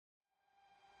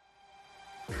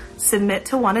Submit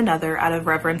to one another out of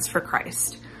reverence for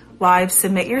Christ. Wives,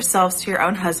 submit yourselves to your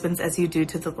own husbands as you do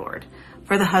to the Lord.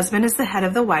 For the husband is the head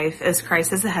of the wife, as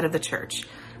Christ is the head of the church,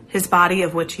 his body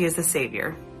of which he is the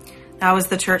Savior. Now as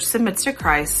the church submits to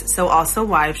Christ, so also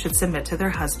wives should submit to their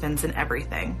husbands in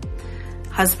everything.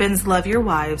 Husbands, love your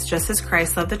wives just as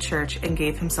Christ loved the church and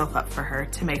gave himself up for her,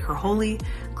 to make her holy,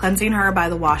 cleansing her by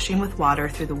the washing with water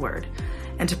through the word,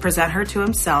 and to present her to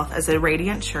himself as a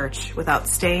radiant church, without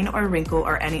stain or wrinkle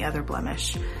or any other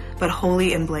blemish, but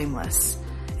holy and blameless.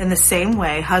 In the same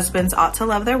way, husbands ought to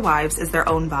love their wives as their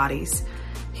own bodies.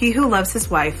 He who loves his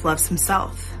wife loves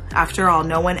himself. After all,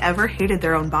 no one ever hated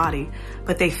their own body,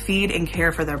 but they feed and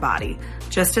care for their body,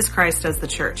 just as Christ does the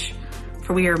church.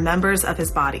 For we are members of his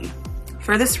body.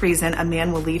 For this reason, a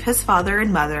man will leave his father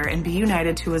and mother and be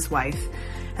united to his wife,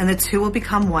 and the two will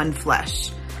become one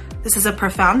flesh. This is a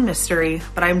profound mystery,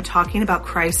 but I am talking about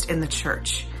Christ and the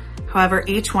church. However,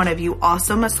 each one of you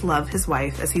also must love his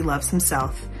wife as he loves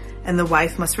himself, and the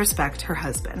wife must respect her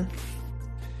husband.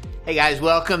 Hey guys,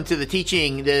 welcome to the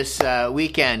teaching this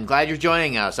weekend. Glad you're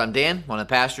joining us. I'm Dan, one of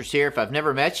the pastors here. If I've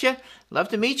never met you, love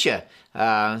to meet you.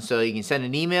 So you can send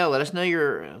an email, let us know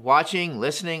you're watching,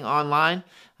 listening online.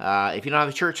 If you don't have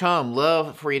a church home,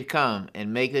 love for you to come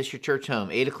and make this your church home.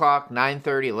 8 o'clock,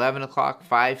 9:30, 11 o'clock,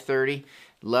 5:30.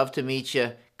 Love to meet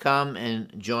you. Come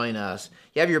and join us.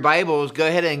 You have your Bibles, go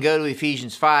ahead and go to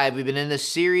Ephesians 5. We've been in this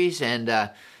series, and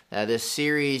this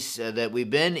series that we've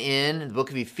been in, the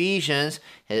book of Ephesians,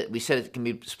 we said it can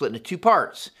be split into two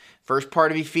parts. First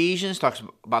part of Ephesians talks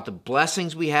about the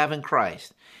blessings we have in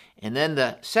Christ. And then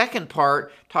the second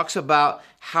part talks about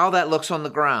how that looks on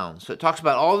the ground. So it talks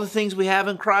about all the things we have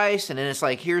in Christ, and then it's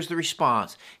like, here's the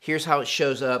response. Here's how it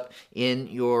shows up in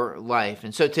your life.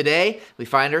 And so today we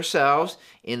find ourselves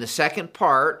in the second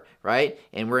part, right?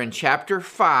 And we're in chapter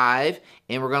 5,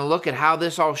 and we're going to look at how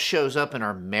this all shows up in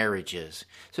our marriages.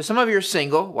 So some of you are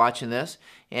single watching this,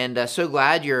 and so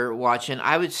glad you're watching.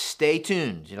 I would stay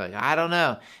tuned. You're like, I don't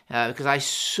know, because I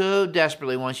so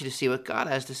desperately want you to see what God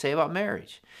has to say about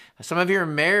marriage. Some of you are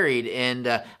married, and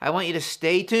I want you to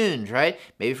stay tuned, right?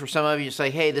 Maybe for some of you, it's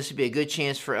like, hey, this would be a good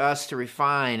chance for us to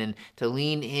refine and to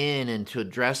lean in and to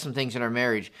address some things in our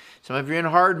marriage. Some of you are in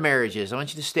hard marriages. I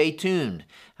want you to stay tuned.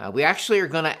 We actually are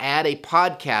going to add a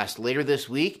podcast later this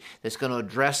week that's going to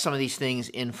address some of these things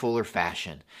in fuller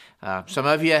fashion. Some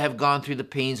of you have gone through the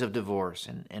pains of divorce,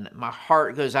 and my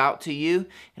heart goes out to you, and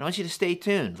I want you to stay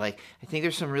tuned. Like, I think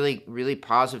there's some really, really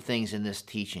positive things in this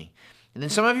teaching. And then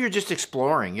some of you are just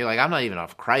exploring. You're like, I'm not even a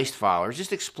Christ follower,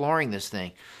 just exploring this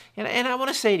thing. And I want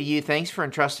to say to you, thanks for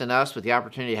entrusting us with the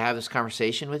opportunity to have this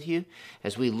conversation with you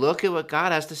as we look at what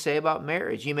God has to say about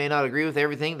marriage. You may not agree with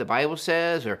everything the Bible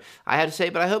says or I had to say,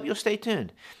 but I hope you'll stay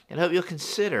tuned and I hope you'll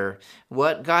consider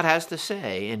what God has to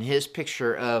say in his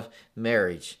picture of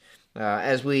marriage.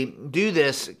 As we do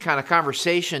this kind of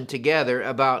conversation together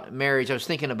about marriage, I was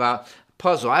thinking about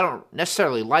puzzle. I don't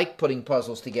necessarily like putting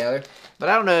puzzles together, but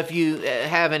I don't know if you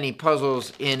have any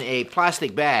puzzles in a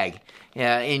plastic bag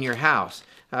in your house.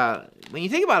 When you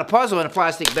think about a puzzle in a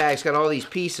plastic bag, it's got all these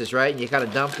pieces, right? And you kind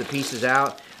of dump the pieces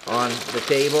out on the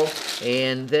table,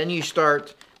 and then you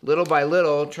start little by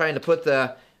little trying to put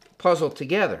the puzzle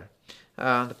together.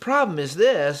 The problem is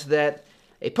this, that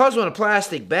a puzzle in a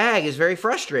plastic bag is very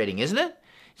frustrating, isn't it?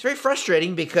 It's very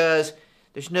frustrating because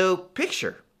there's no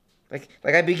picture. Like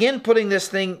I begin putting this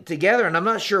thing together, and I'm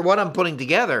not sure what I'm putting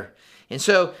together. And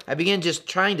so I begin just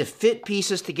trying to fit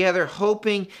pieces together,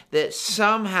 hoping that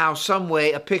somehow, some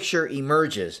way, a picture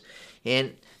emerges.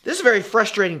 And this is a very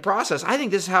frustrating process. I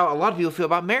think this is how a lot of people feel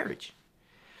about marriage.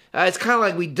 It's kind of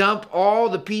like we dump all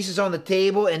the pieces on the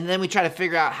table, and then we try to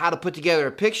figure out how to put together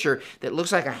a picture that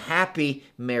looks like a happy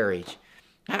marriage.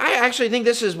 I actually think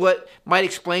this is what might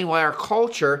explain why our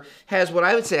culture has what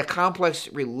I would say a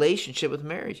complex relationship with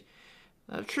marriage.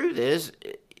 The truth is,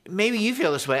 maybe you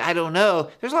feel this way, I don't know.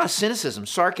 There's a lot of cynicism,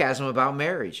 sarcasm about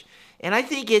marriage. And I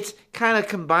think it's kind of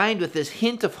combined with this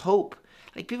hint of hope.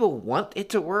 Like people want it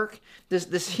to work.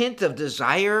 This hint of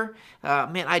desire.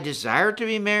 I desire to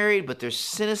be married, but there's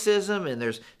cynicism and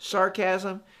there's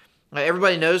sarcasm.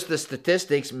 Everybody knows the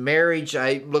statistics. Marriage,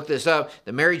 I looked this up,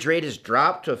 the marriage rate has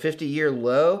dropped to a 50-year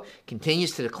low,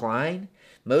 continues to decline.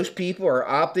 Most people are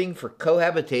opting for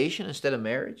cohabitation instead of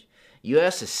marriage.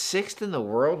 U.S. is 6th in the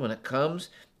world when it comes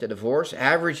to divorce.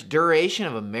 Average duration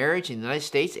of a marriage in the United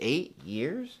States, 8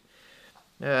 years.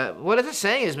 What it's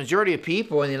saying is majority of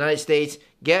people in the United States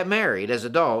get married as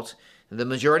adults. The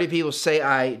majority of people say,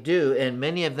 I do, and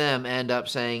many of them end up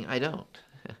saying, I don't.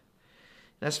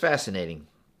 That's fascinating.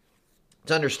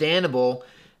 It's understandable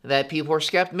that people are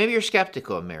skeptical. Maybe you're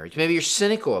skeptical of marriage. Maybe you're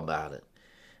cynical about it.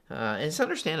 And it's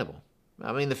understandable.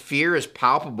 I mean, the fear is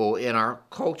palpable in our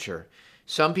culture.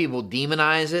 Some people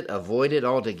demonize it, avoid it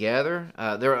altogether.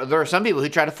 There are some people who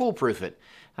try to foolproof it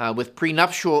with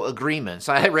prenuptial agreements.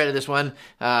 I read of this one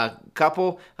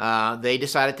couple. They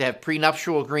decided to have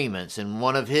prenuptial agreements, and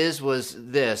one of his was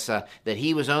this, that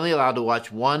he was only allowed to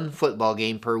watch one football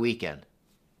game per weekend.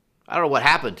 I don't know what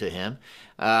happened to him.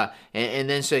 And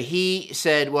then so he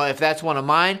said, well, if that's one of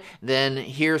mine, then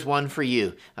here's one for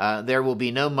you. There will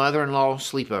be no mother-in-law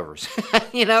sleepovers.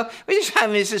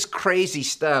 It's just crazy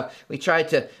stuff. We tried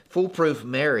to foolproof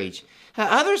marriage.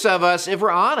 Others of us, if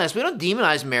we're honest, we don't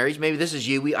demonize marriage. Maybe this is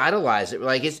you. We idolize it. We're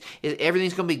like,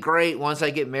 everything's going to be great once I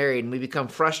get married, and we become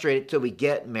frustrated till we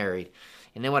get married.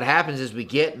 And then what happens is we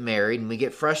get married and we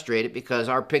get frustrated because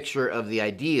our picture of the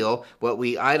ideal, what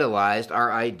we idolized,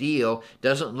 our ideal,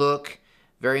 doesn't look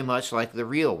very much like the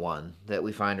real one that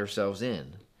we find ourselves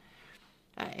in.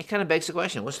 It kind of begs the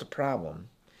question, what's the problem?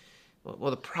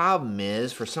 Well, the problem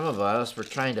is, for some of us, we're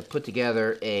trying to put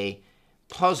together a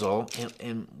puzzle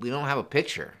and we don't have a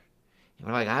picture. And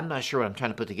we're like, I'm not sure what I'm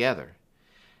trying to put together.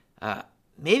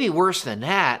 Maybe worse than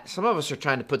that, some of us are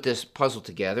trying to put this puzzle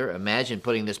together. Imagine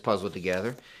putting this puzzle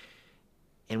together,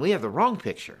 and we have the wrong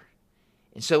picture.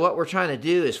 And so what we're trying to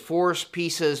do is force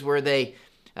pieces where they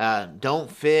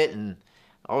don't fit, and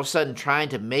all of a sudden trying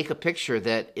to make a picture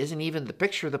that isn't even the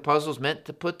picture the puzzle's meant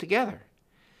to put together.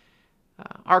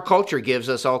 Our culture gives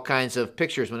us all kinds of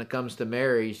pictures when it comes to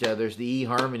marriage. There's the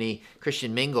eHarmony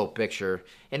Christian Mingle picture,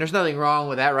 and there's nothing wrong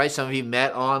with that, right? Some of you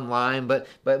met online, but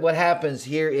what happens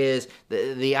here is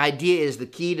the idea is the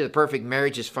key to the perfect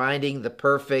marriage is finding the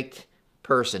perfect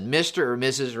person, Mr. or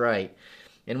Mrs. Right.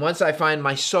 And once I find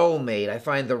my soulmate, I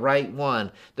find the right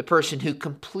one, the person who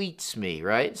completes me,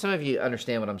 right? Some of you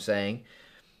understand what I'm saying.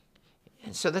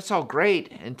 And so that's all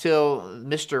great until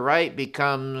Mr. Right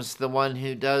becomes the one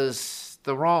who does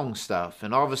the wrong stuff.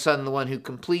 And all of a sudden, the one who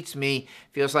completes me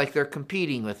feels like they're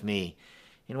competing with me.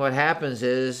 And what happens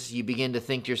is you begin to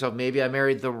think to yourself, maybe I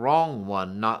married the wrong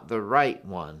one, not the right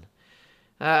one.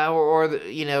 I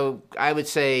would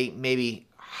say maybe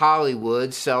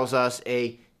Hollywood sells us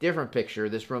a different picture,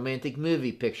 this romantic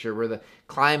movie picture where the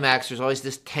climax, there's always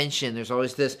this tension, there's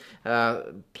always this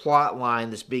plot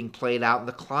line that's being played out, and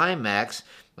the climax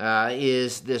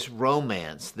is this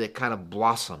romance that kind of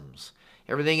blossoms.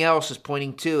 Everything else is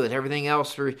pointing to it. Everything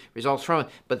else results from it.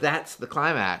 But that's the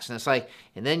climax. And it's like,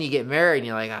 and then you get married and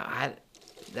you're like,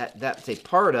 that's a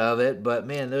part of it, but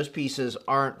man, those pieces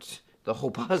aren't the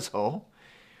whole puzzle.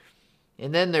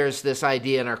 And then there's this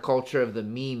idea in our culture of the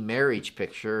me marriage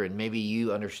picture, and maybe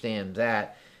you understand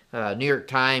that. New York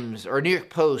Times, or New York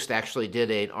Post actually did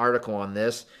an article on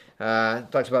this.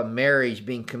 It talks about marriage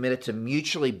being committed to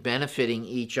mutually benefiting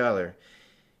each other.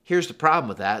 Here's the problem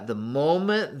with that. The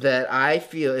moment that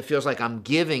it feels like I'm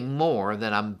giving more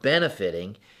than I'm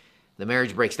benefiting, the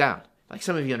marriage breaks down. Like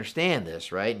some of you understand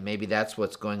this, right? Maybe that's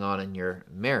what's going on in your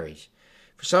marriage.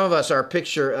 For some of us, our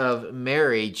picture of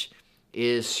marriage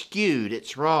is skewed.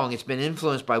 It's wrong. It's been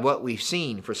influenced by what we've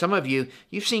seen. For some of you,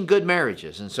 you've seen good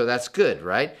marriages, and so that's good,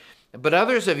 right? But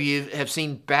others of you have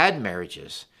seen bad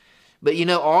marriages. But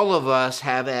all of us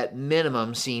have at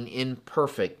minimum seen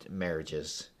imperfect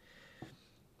marriages.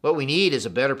 What we need is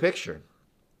a better picture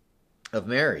of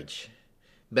marriage.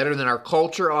 Better than our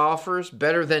culture offers,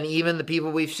 better than even the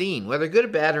people we've seen, whether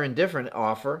good, bad, or indifferent,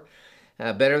 offer.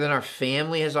 Better than our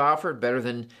family has offered, better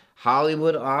than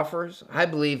Hollywood offers. I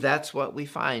believe that's what we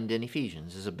find in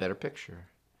Ephesians, is a better picture.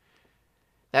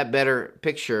 That better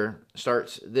picture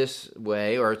starts this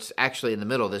way, or it's actually in the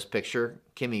middle of this picture.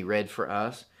 Kimmy read for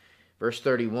us. Verse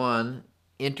 31,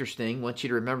 interesting, I want you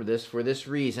to remember this. For this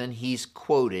reason, he's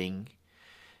quoting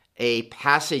a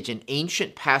passage, an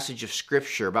ancient passage of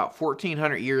Scripture, about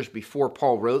 1,400 years before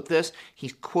Paul wrote this.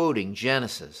 He's quoting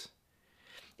Genesis.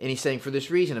 And he's saying, for this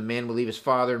reason, a man will leave his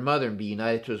father and mother and be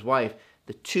united to his wife.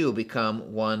 The two will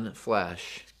become one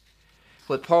flesh.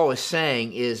 What Paul is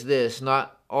saying is this: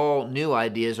 not all new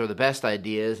ideas are the best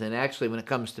ideas, and actually when it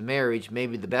comes to marriage,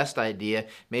 maybe the best idea,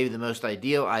 maybe the most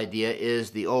ideal idea is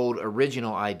the old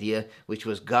original idea, which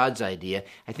was God's idea.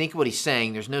 I think what he's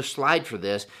saying, there's no slide for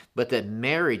this, but that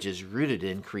marriage is rooted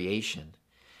in creation.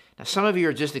 Now some of you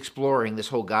are just exploring this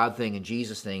whole God thing and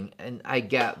Jesus thing, and I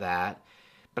get that,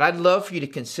 but I'd love for you to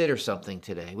consider something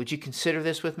today. Would you consider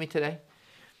this with me today?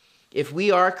 If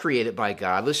we are created by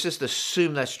God, let's just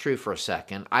assume that's true for a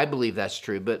second. I believe that's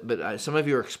true, but some of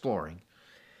you are exploring.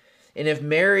 And if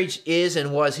marriage is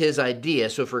and was his idea,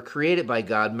 so if we're created by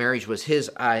God, marriage was his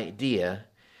idea,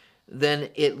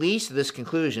 then at least to this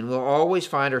conclusion, we'll always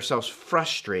find ourselves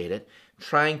frustrated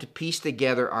trying to piece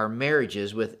together our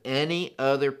marriages with any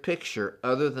other picture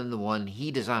other than the one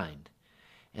he designed.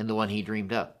 and the one he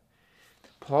dreamed up.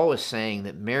 Paul is saying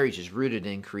that marriage is rooted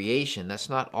in creation. That's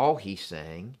not all he's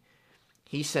saying.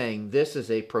 He's saying this is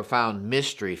a profound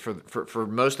mystery for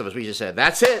most of us. We just said,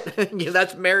 that's it.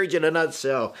 That's marriage in a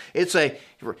nutshell. It's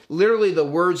literally the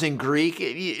words in Greek.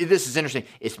 This is interesting.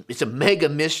 It's a mega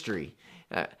mystery.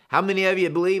 How many of you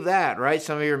believe that, right?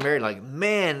 Some of you are married like,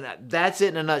 man, that's it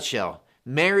in a nutshell.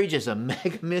 Marriage is a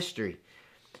mega mystery.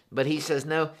 But he says,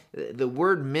 no, the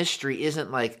word mystery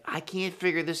isn't like, I can't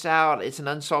figure this out. It's an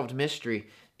unsolved mystery.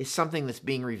 It's something that's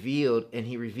being revealed, and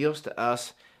he reveals to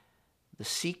us the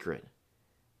secret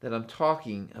that I'm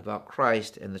talking about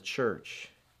Christ and the church.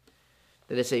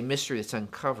 That it's a mystery that's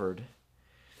uncovered.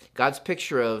 God's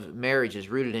picture of marriage is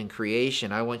rooted in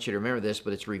creation. I want you to remember this,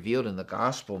 but it's revealed in the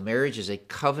gospel. Marriage is a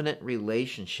covenant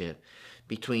relationship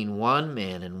between one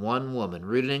man and one woman,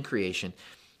 rooted in creation,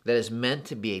 that is meant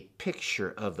to be a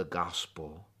picture of the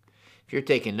gospel. If you're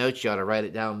taking notes, you ought to write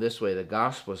it down this way. The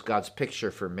gospel is God's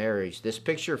picture for marriage. This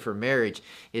picture for marriage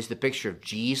is the picture of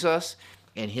Jesus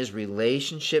and his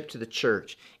relationship to the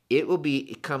church. It will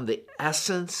become the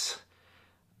essence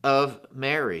of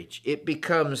marriage. It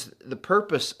becomes the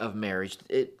purpose of marriage.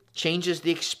 It changes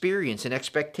the experience and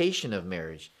expectation of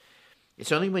marriage.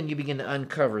 It's only when you begin to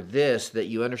uncover this that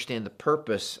you understand the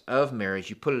purpose of marriage.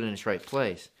 You put it in its right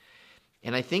place.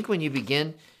 And I think when you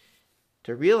begin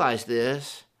to realize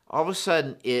this, all of a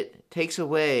sudden it takes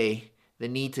away the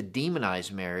need to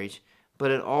demonize marriage, but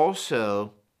it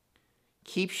also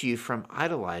keeps you from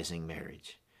idolizing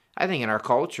marriage. I think in our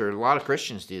culture, a lot of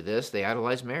Christians do this. They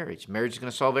idolize marriage. Marriage is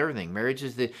going to solve everything. Marriage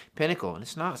is the pinnacle. And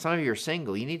it's not. Some of you are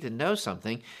single. You need to know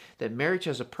something, that marriage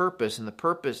has a purpose, and the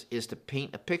purpose is to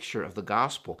paint a picture of the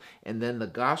gospel. And then the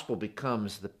gospel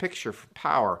becomes the picture for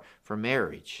power for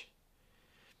marriage.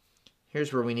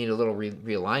 Here's where we need a little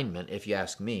realignment, if you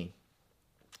ask me.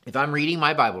 If I'm reading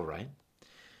my Bible right,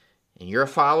 and you're a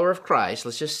follower of Christ,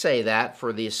 let's just say that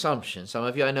for the assumption. Some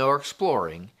of you I know are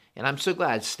exploring, and I'm so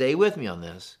glad. Stay with me on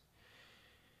this.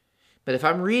 But if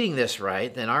I'm reading this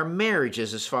right, then our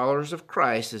marriages as followers of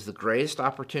Christ is the greatest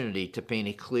opportunity to paint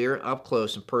a clear,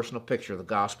 up-close, and personal picture of the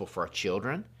gospel for our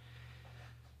children,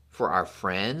 for our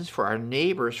friends, for our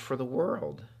neighbors, for the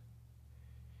world.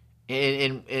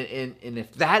 And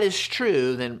if that is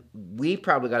true, then we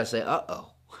probably got to say,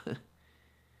 uh-oh.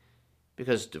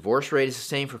 Because divorce rate is the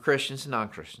same for Christians and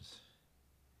non-Christians.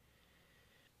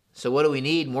 So what do we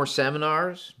need? More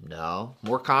seminars? No.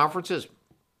 More conferences?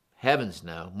 Heavens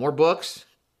no. More books?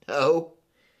 No.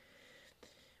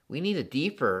 We need a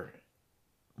deeper,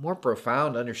 more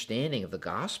profound understanding of the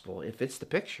gospel if it's the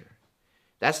picture.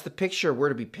 That's the picture we're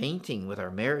to be painting with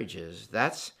our marriages.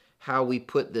 That's how we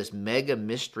put this mega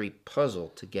mystery puzzle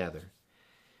together.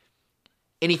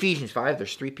 In Ephesians 5,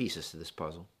 there's 3 pieces to this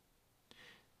puzzle.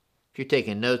 If you're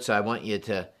taking notes, I want you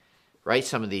to write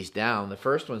some of these down. The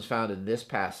first one's found in this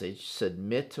passage,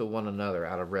 submit to one another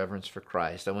out of reverence for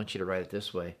Christ. I want you to write it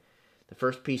this way. The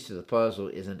first piece of the puzzle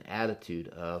is an attitude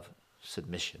of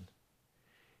submission.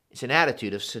 It's an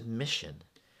attitude of submission.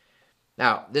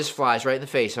 Now, this flies right in the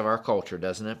face of our culture,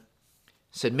 doesn't it?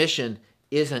 Submission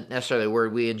isn't necessarily a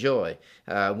word we enjoy.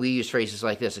 We use phrases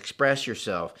like this: express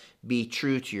yourself, be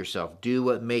true to yourself, do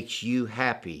what makes you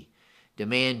happy,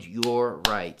 demand your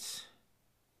rights.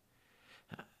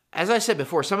 As I said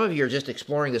before, some of you are just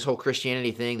exploring this whole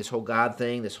Christianity thing, this whole God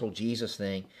thing, this whole Jesus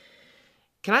thing.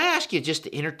 Can I ask you just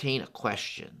to entertain a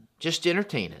question? Just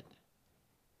entertain it.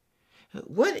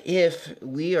 What if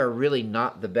we are really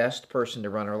not the best person to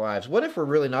run our lives? What if we're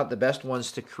really not the best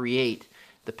ones to create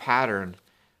the pattern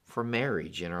for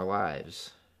marriage in our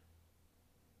lives?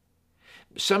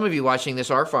 Some of you watching this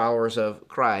are followers of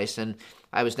Christ, and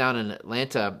I was down in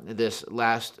Atlanta this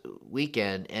last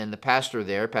weekend, and the pastor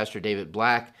there, Pastor David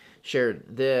Black, shared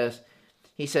this.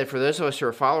 He said, for those of us who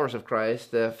are followers of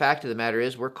Christ, the fact of the matter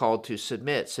is we're called to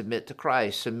submit to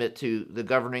Christ, submit to the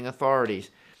governing authorities.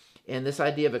 And this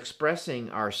idea of expressing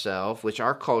ourselves, which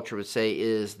our culture would say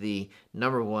is the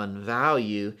number one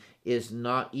value, is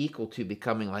not equal to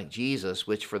becoming like Jesus,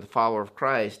 which for the follower of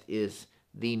Christ is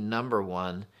the number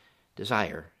one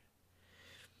desire.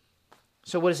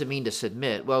 So what does it mean to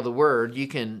submit? Well, the word, you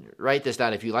can write this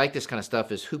down if you like this kind of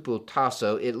stuff, is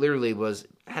hupotasso. It literally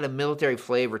had a military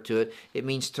flavor to it. It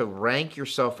means to rank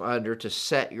yourself under, to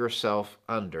set yourself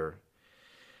under.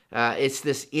 It's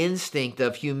this instinct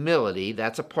of humility,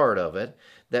 that's a part of it,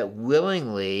 that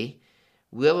willingly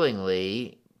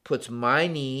puts my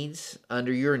needs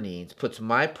under your needs, puts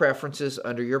my preferences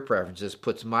under your preferences,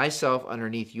 puts myself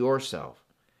underneath yourself.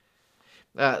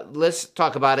 Let's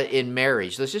talk about it in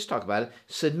marriage. Let's just talk about it.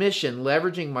 Submission,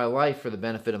 leveraging my life for the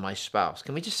benefit of my spouse.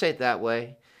 Can we just say it that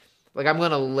way? Like I'm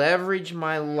going to leverage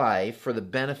my life for the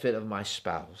benefit of my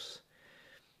spouse.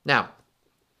 Now,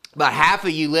 about half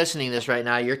of you listening to this right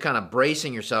now, you're kind of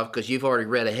bracing yourself because you've already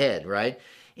read ahead, right?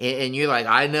 And you're like,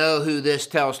 I know who this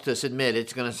tells to submit.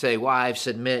 It's going to say, wives,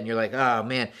 submit. And you're like, oh,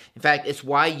 man. In fact, it's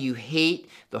why you hate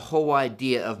the whole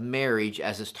idea of marriage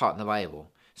as it's taught in the Bible.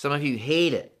 Some of you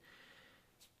hate it.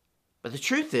 But the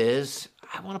truth is,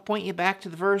 I want to point you back to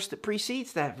the verse that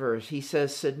precedes that verse. He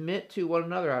says, submit to one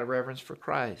another out of reverence for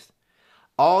Christ.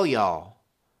 All y'all,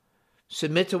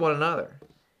 submit to one another.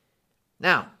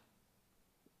 Now,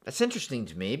 that's interesting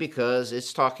to me because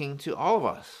it's talking to all of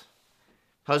us,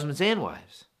 husbands and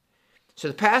wives. So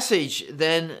the passage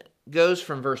then goes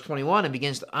from verse 21 and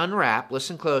begins to unwrap,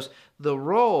 listen close, the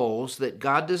roles that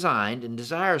God designed and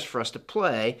desires for us to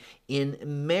play in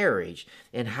marriage,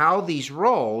 and how these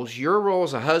roles, your role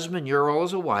as a husband, your role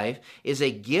as a wife, is a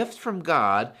gift from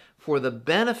God for the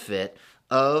benefit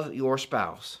of your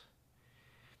spouse.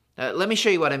 Let me show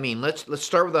you what I mean. Let's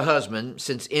start with the husband,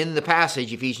 since in the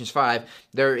passage, Ephesians 5,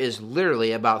 there is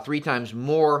literally about 3 times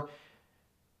more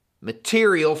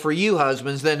material for you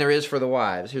husbands than there is for the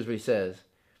wives. Here's what he says.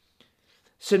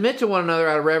 Submit to one another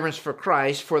out of reverence for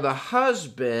Christ, for the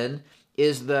husband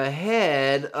is the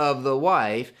head of the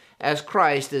wife, as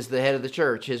Christ is the head of the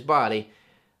church, his body,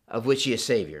 of which he is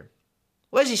Savior.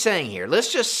 What is he saying here?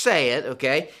 Let's just say it,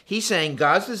 okay? He's saying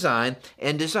God's design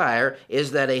and desire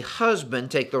is that a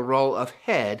husband take the role of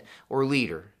head or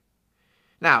leader.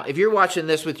 Now, if you're watching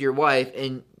this with your wife,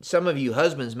 and some of you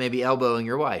husbands may be elbowing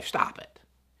your wife, stop it.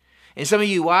 And some of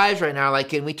you wives right now are like,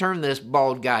 can we turn this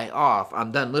bald guy off?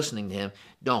 I'm done listening to him.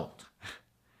 Don't.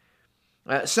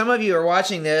 Some of you are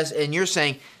watching this and you're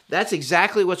saying, that's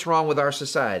exactly what's wrong with our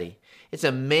society. It's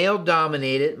a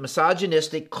male-dominated,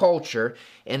 misogynistic culture,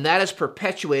 and that is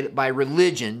perpetuated by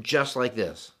religion just like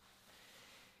this.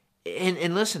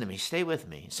 And listen to me, stay with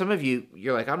me. Some of you,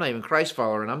 you're like, I'm not even a Christ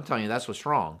follower, and I'm telling you that's what's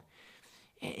wrong.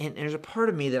 And there's a part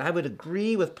of me that I would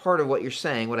agree with part of what you're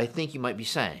saying, what I think you might be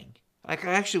saying. Like,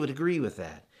 I actually would agree with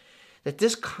that. That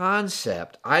this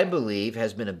concept, I believe,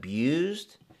 has been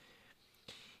abused,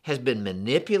 has been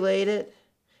manipulated,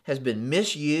 has been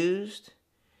misused,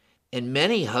 and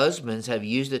many husbands have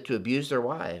used it to abuse their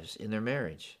wives in their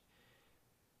marriage.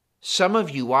 Some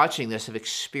of you watching this have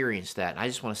experienced that, and I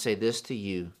just want to say this to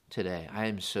you today. I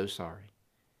am so sorry.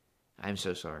 I am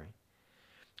so sorry.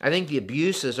 I think the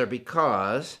abuses are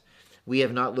because we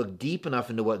have not looked deep enough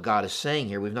into what God is saying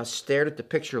here. We've not stared at the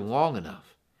picture long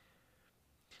enough.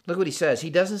 Look what he says. He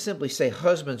doesn't simply say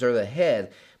husbands are the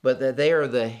head, but that they are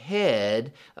the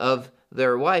head of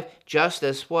their wife, just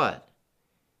as what?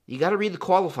 You got to read the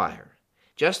qualifier.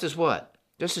 Just as what?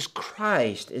 Just as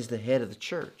Christ is the head of the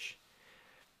church.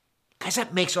 Guys,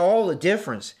 that makes all the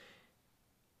difference.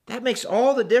 That makes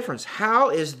all the difference. How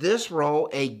is this role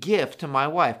a gift to my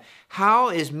wife? How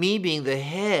is me being the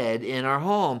head in our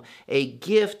home a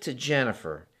gift to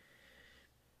Jennifer?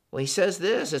 Well, he says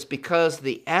this, it's because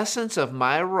the essence of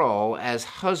my role as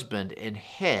husband and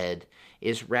head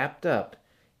is wrapped up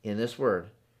in this word.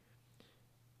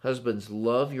 Husbands,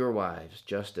 love your wives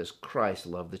just as Christ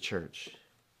loved the church.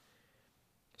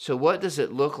 So what does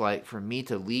it look like for me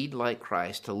to lead like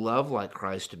Christ, to love like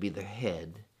Christ, to be the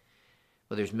head?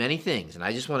 Well, there's many things, and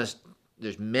I just want to,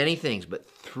 there's many things, but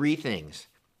 3 things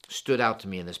stood out to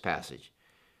me in this passage.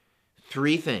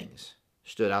 3 things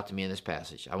stood out to me in this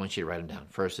passage. I want you to write them down.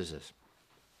 First is this.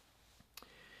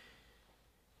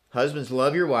 Husbands,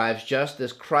 love your wives just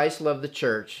as Christ loved the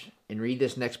church. And read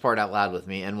this next part out loud with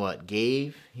me. And what?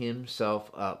 Gave himself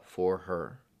up for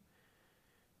her.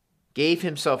 Gave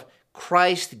himself.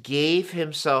 Christ gave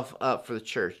himself up for the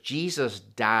church. Jesus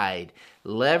died,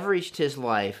 leveraged his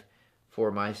life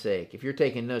for my sake. If you're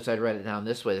taking notes, I'd write it down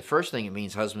this way. The first thing it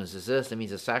means, husbands, is this. It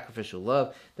means a sacrificial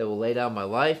love that will lay down my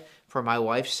life for my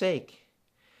wife's sake.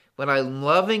 When I'm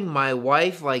loving my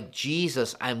wife like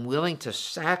Jesus, I'm willing to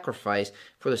sacrifice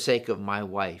for the sake of my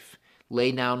wife.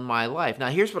 Lay down my life. Now,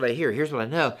 here's what I hear. Here's what I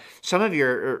know. Some of you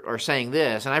are saying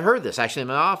this, and I've heard this actually in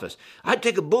my office. I'd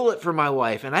take a bullet for my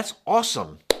wife, and that's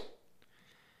awesome.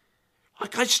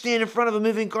 I'd stand in front of a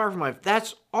moving car for my wife.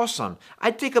 That's awesome.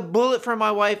 I'd take a bullet for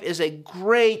my wife is a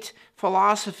great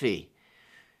philosophy.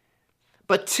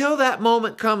 But till that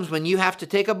moment comes when you have to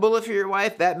take a bullet for your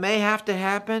wife, that may have to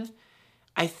happen.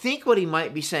 I think what he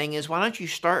might be saying is, why don't you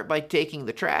start by taking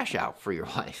the trash out for your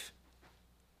wife?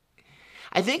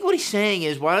 I think what he's saying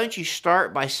is, why don't you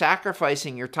start by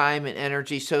sacrificing your time and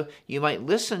energy so you might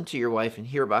listen to your wife and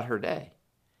hear about her day?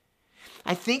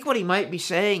 I think what he might be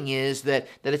saying is that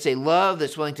it's a love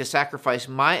that's willing to sacrifice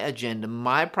my agenda,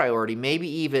 my priority, maybe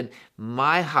even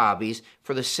my hobbies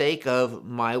for the sake of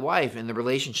my wife and the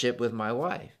relationship with my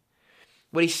wife.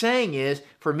 What he's saying is,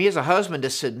 for me as a husband to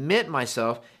submit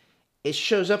myself, it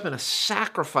shows up in a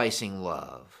sacrificing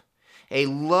love. A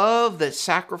love that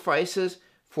sacrifices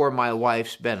for my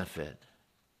wife's benefit.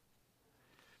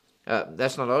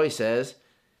 That's not all he says.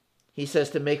 He says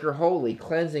to make her holy,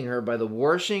 cleansing her by the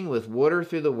washing with water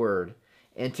through the word,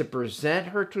 and to present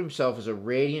her to himself as a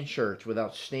radiant church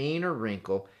without stain or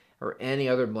wrinkle or any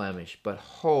other blemish, but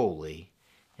holy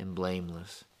and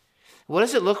blameless. What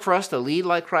does it look for us to lead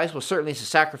like Christ? Well, certainly it's a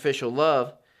sacrificial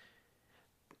love,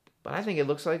 but I think it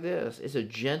looks like this. It's a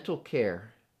gentle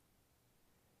care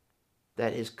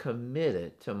that is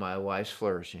committed to my wife's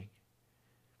flourishing.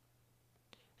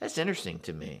 That's interesting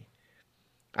to me.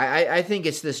 I think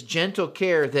it's this gentle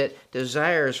care that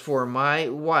desires for my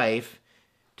wife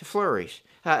to flourish.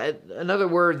 Another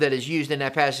word that is used in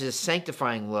that passage is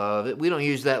sanctifying love. We don't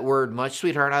use that word much.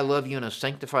 Sweetheart, I love you in a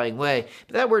sanctifying way.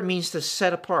 But that word means to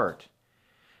set apart.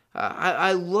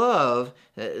 I love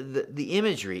the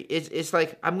imagery. It's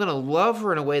like I'm going to love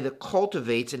her in a way that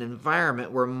cultivates an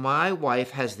environment where my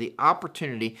wife has the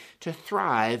opportunity to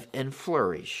thrive and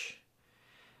flourish.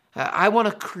 I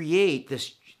want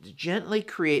to gently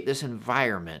create this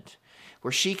environment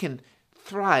where she can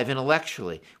thrive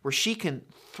intellectually, where she can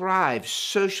thrive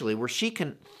socially, where she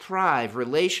can thrive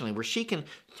relationally, where she can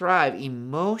thrive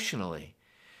emotionally.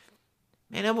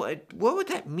 Man, what would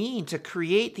that mean to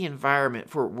create the environment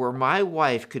for where my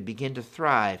wife could begin to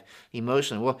thrive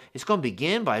emotionally? Well, it's going to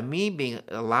begin by me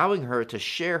allowing her to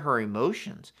share her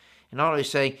emotions, and not only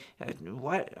saying,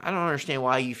 "What? I don't understand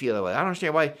why you feel that way. I don't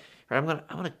understand why." Right? I'm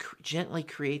going to gently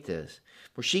create this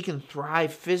where she can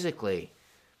thrive physically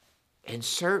and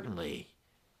certainly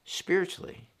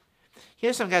spiritually. You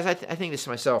know, some guys, I think this to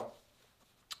myself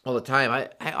all the time.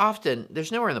 I often,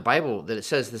 there's nowhere in the Bible that it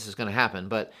says this is going to happen,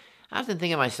 but I often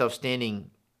think of myself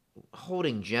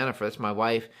holding Jennifer, that's my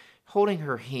wife, holding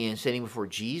her hand, standing before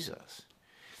Jesus.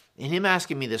 And him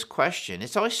asking me this question,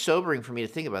 it's always sobering for me to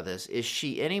think about this. Is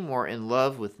she any more in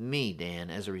love with me, Dan,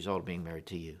 as a result of being married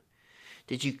to you?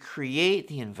 Did you create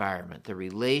the environment, the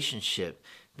relationship,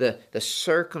 the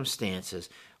circumstances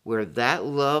where that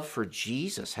love for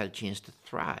Jesus had a chance to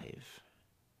thrive?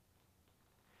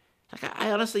 Like,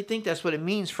 I honestly think that's what it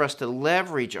means for us to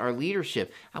leverage our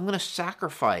leadership. I'm going to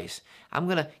sacrifice. I'm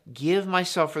going to give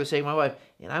myself for the sake of my wife.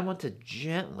 And I want to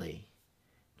gently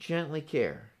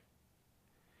care.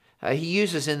 He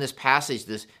uses in this passage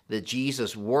that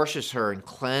Jesus washes her and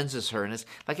cleanses her. And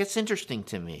it's interesting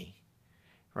to me.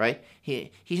 Right?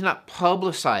 He's not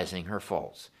publicizing her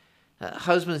faults.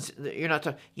 Husbands, you're not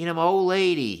talking, my old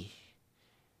lady.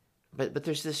 But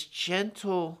there's this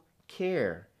gentle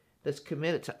care that's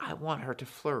committed to, I want her to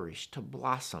flourish, to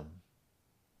blossom.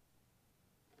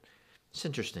 It's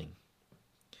interesting.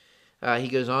 He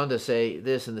goes on to say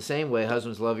this, in the same way,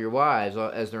 husbands, love your wives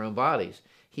as their own bodies.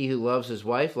 He who loves his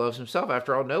wife loves himself.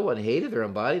 After all, no one hated their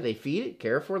own body. They feed it,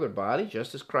 care for their body,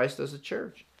 just as Christ does the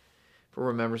church. For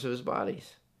we're members of his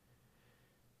bodies.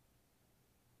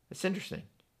 It's interesting.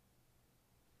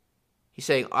 He's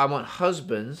saying, I want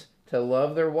husbands to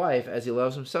love their wife as he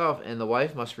loves himself, and the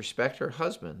wife must respect her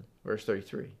husband. Verse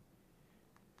 33.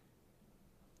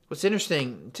 What's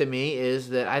interesting to me is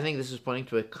that I think this is pointing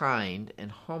to a kind and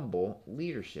humble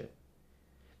leadership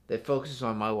that focuses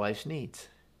on my wife's needs.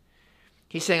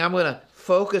 He's saying, I'm going to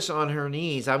focus on her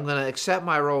needs. I'm going to accept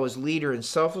my role as leader and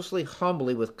selflessly,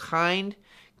 humbly, with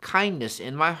kindness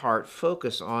in my heart,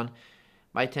 focus on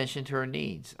my attention to her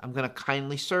needs. I'm going to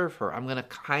kindly serve her. I'm going to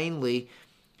kindly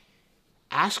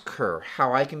ask her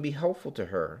how I can be helpful to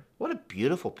her. What a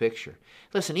beautiful picture.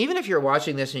 Listen, even if you're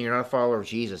watching this and you're not a follower of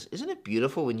Jesus, isn't it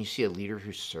beautiful when you see a leader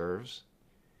who serves?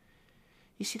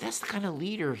 You see, that's the kind of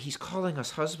leader he's calling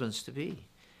us husbands to be.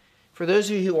 For those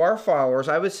of you who are followers,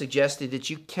 I would suggest that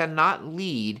you cannot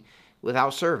lead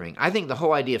without serving. I think the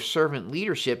whole idea of servant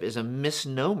leadership is a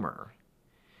misnomer.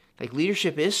 Like,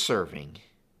 leadership is serving.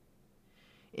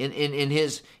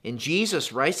 In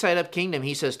Jesus' right side up kingdom,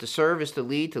 he says to serve is to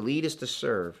lead is to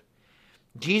serve.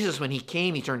 Jesus, when he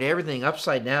came, he turned everything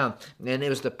upside down, and it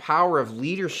was the power of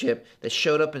leadership that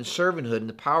showed up in servanthood, and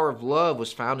the power of love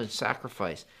was found in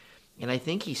sacrifice. And I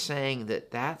think he's saying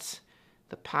that that's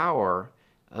the power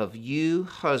of you,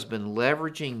 husband,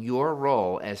 leveraging your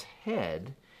role as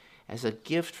head as a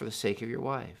gift for the sake of your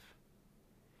wife.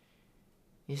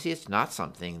 You see, it's not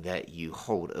something that you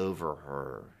hold over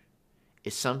her.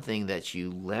 It's something that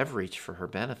you leverage for her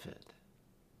benefit.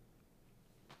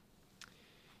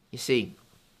 You see,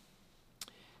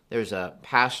 there's a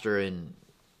pastor in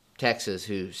Texas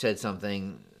who said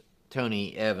something,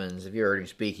 Tony Evans, if you heard him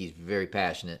speak, he's very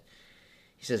passionate.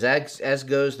 He says, as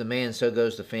goes the man, so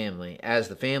goes the family. As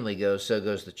the family goes, so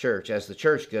goes the church. As the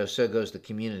church goes, so goes the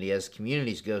community. As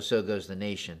communities go, so goes the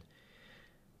nation.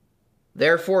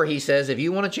 Therefore, he says, if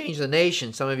you want to change the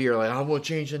nation, some of you are like, I want to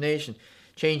change the nation.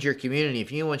 Change your community.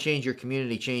 If you want to change your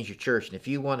community, change your church. And if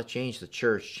you want to change the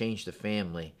church, change the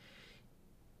family.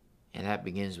 And that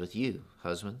begins with you,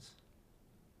 husbands.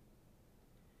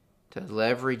 To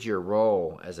leverage your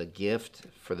role as a gift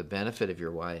for the benefit of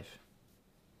your wife.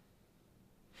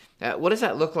 What does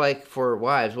that look like for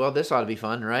wives? Well, this ought to be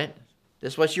fun, right?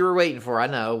 This is what you were waiting for, I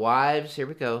know. Wives, here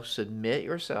we go. Submit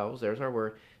yourselves, there's our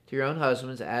word, to your own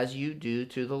husbands as you do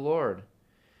to the Lord.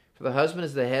 For the husband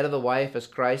is the head of the wife, as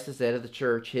Christ is the head of the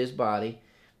church, his body,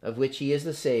 of which he is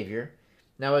the Savior.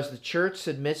 Now as the church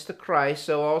submits to Christ,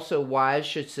 so also wives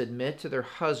should submit to their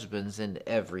husbands in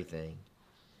everything.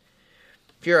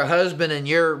 If you're a husband and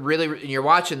you're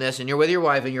watching this and you're with your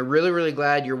wife and you're really, really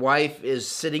glad your wife is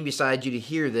sitting beside you to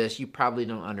hear this, you probably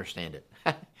don't understand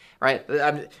it. Right?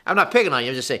 I'm not picking on you.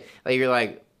 I'm just saying, you're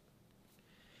like,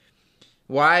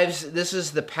 wives, this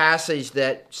is the passage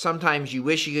that sometimes you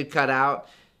wish you could cut out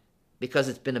because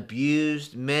it's been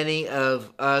abused. Many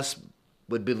of us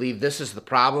would believe this is the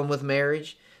problem with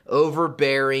marriage.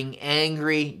 Overbearing,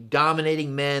 angry,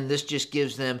 dominating men. This just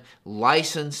gives them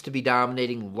license to be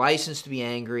dominating, license to be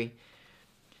angry.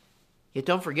 Yet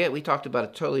don't forget, we talked about a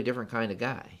totally different kind of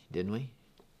guy, didn't we?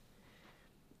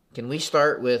 Can we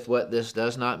start with what this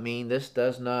does not mean? This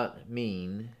does not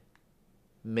mean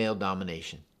male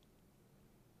domination.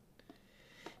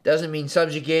 Doesn't mean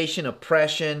subjugation,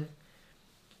 oppression.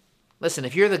 Listen,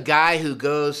 if you're the guy who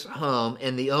goes home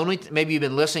and maybe you've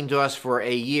been listening to us for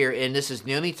a year and this is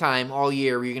the only time all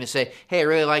year where you're going to say, hey, I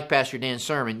really like Pastor Dan's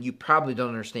sermon, you probably don't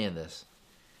understand this.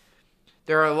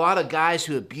 There are a lot of guys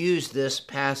who abuse this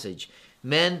passage.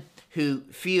 Men who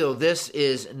feel this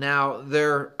is now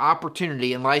their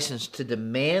opportunity and license to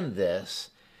demand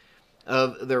this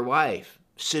of their wife.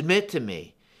 Submit to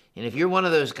me. And if you're one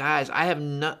of those guys, I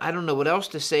don't know what else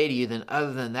to say to you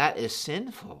other than that is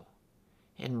sinful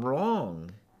and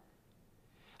wrong.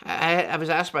 I was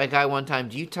asked by a guy one time,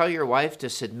 do you tell your wife to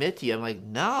submit to you? I'm like,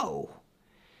 no.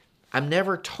 I'm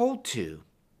never told to.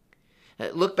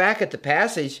 Look back at the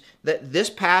passage.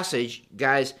 This passage,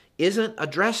 guys, isn't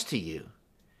addressed to you.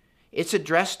 It's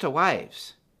addressed to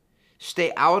wives.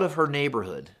 Stay out of her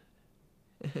neighborhood.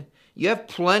 You have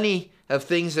plenty of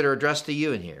things that are addressed to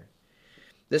you in here.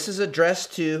 This is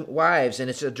addressed to wives, and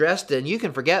it's addressed, and you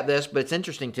can forget this, but it's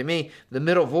interesting to me, the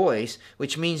middle voice,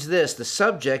 which means this: the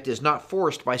subject is not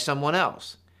forced by someone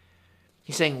else.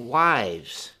 He's saying,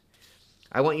 wives,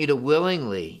 I want you to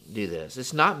willingly do this.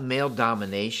 It's not male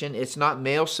domination. It's not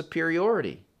male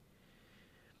superiority.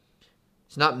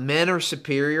 It's not men are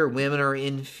superior, women are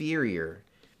inferior.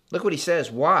 Look what he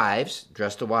says. Wives,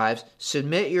 addressed to wives,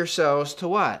 submit yourselves to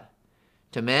what?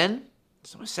 To men?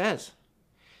 That's what it says.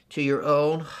 To your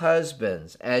own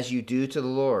husbands, as you do to the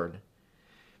Lord.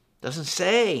 Doesn't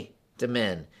say to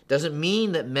men. Doesn't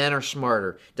mean that men are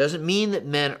smarter. Doesn't mean that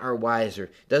men are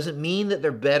wiser. Doesn't mean that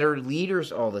they're better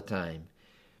leaders all the time.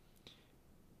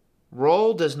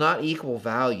 Role does not equal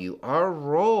value. Our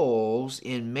roles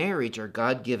in marriage are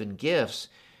God-given gifts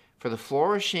for the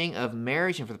flourishing of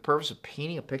marriage and for the purpose of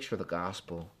painting a picture of the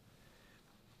gospel.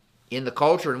 In the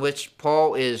culture in which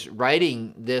Paul is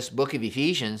writing this book of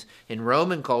Ephesians, in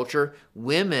Roman culture,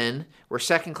 women were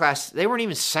second-class. They weren't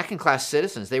even second-class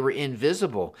citizens. They were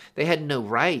invisible. They had no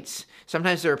rights.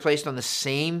 Sometimes they were placed on the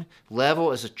same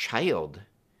level as a child.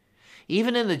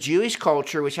 Even in the Jewish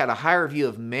culture, which had a higher view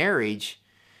of marriage,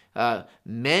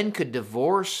 men could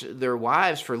divorce their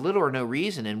wives for little or no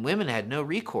reason, and women had no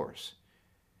recourse.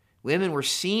 Women were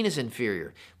seen as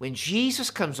inferior. When Jesus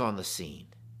comes on the scene,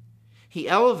 he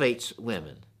elevates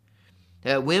women.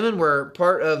 Women were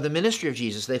part of the ministry of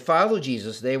Jesus. They followed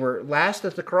Jesus. They were last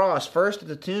at the cross, first at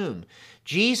the tomb.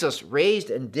 Jesus raised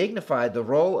and dignified the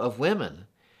role of women.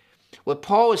 What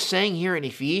Paul is saying here in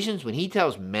Ephesians, when he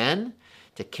tells men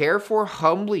to care for,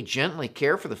 humbly, gently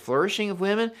care for the flourishing of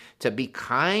women, to be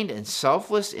kind and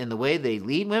selfless in the way they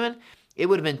lead women, it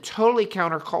would have been totally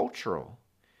countercultural.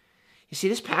 You see,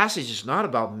 this passage is not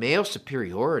about male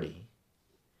superiority.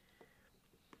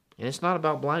 And it's not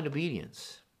about blind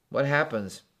obedience. What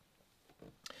happens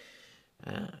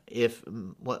if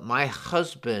what my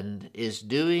husband is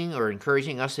doing or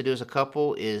encouraging us to do as a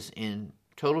couple is in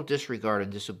total disregard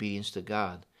and disobedience to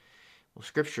God? Well,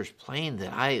 Scripture is plain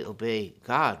that I obey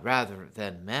God rather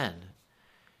than men.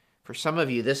 For some of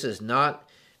you, this does not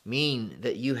mean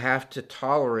that you have to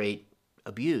tolerate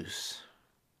abuse.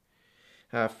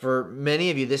 For many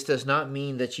of you, this does not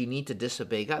mean that you need to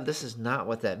disobey God. This is not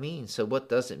what that means. So what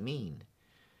does it mean?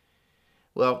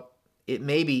 Well, it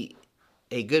may be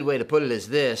a good way to put it is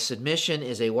this: submission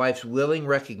is a wife's willing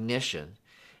recognition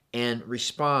and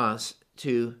response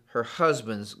to her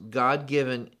husband's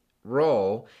God-given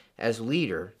role as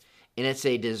leader, and it's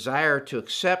a desire to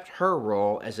accept her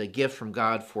role as a gift from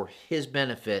God for his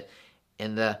benefit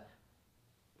and the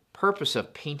purpose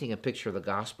of painting a picture of the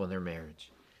gospel in their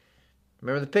marriage.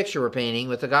 Remember, the picture we're painting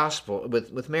with the gospel,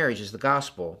 with marriage, is the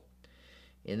gospel.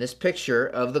 In this picture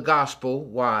of the gospel,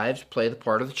 wives play the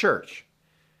part of the church.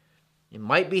 It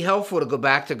might be helpful to go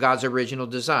back to God's original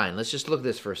design. Let's just look at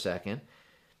this for a second.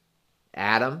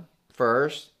 Adam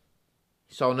first,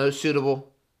 he saw no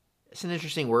suitable, it's an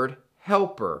interesting word,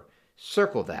 helper.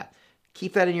 Circle that.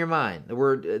 Keep that in your mind.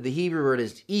 The Hebrew word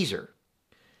is ezer,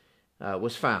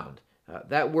 was found.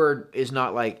 That word is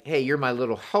not like, hey, you're my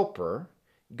little helper.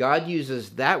 God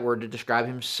uses that word to describe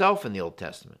himself in the Old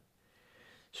Testament.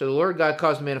 So the Lord God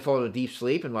caused the man to fall into a deep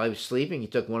sleep, and while he was sleeping, he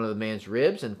took one of the man's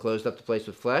ribs and closed up the place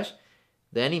with flesh.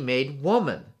 Then he made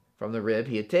woman from the rib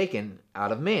he had taken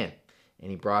out of man, and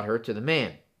he brought her to the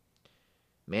man.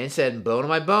 Man said, bone of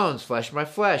my bones, flesh of my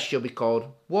flesh, she'll be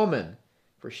called woman,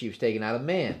 for she was taken out of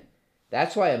man.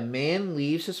 That's why a man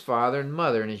leaves his father and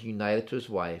mother and is united to his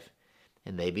wife,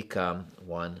 and they become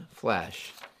one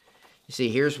flesh. You see,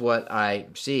 here's what I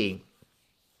see.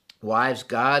 Wives,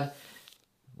 God,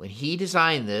 when he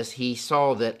designed this, he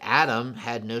saw that Adam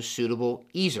had no suitable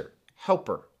ezer,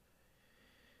 helper.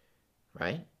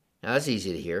 Right? Now that's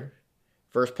easy to hear.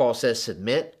 First Paul says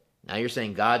submit. Now you're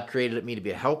saying God created me to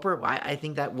be a helper. Well, I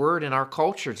think that word in our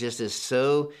culture just is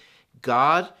so,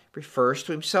 God refers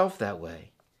to himself that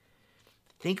way.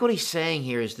 I think what he's saying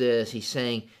here is this. He's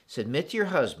saying submit to your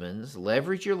husbands,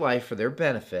 leverage your life for their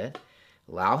benefit,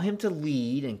 allow him to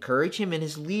lead, encourage him in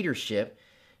his leadership,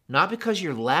 not because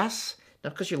you're less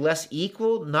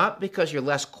equal, not because you're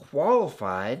less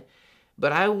qualified,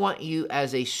 but I want you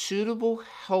as a suitable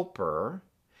helper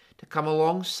to come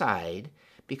alongside,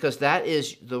 because that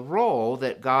is the role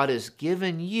that God has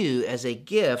given you as a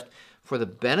gift for the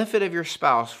benefit of your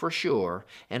spouse, for sure,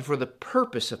 and for the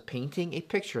purpose of painting a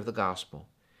picture of the gospel.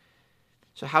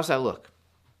 So how's that look?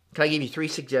 Can I give you 3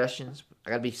 suggestions?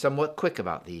 I got to be somewhat quick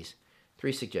about these.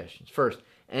 3 suggestions. First,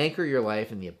 anchor your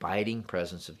life in the abiding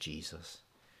presence of Jesus.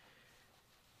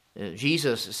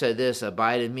 Jesus said this,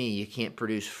 abide in me, you can't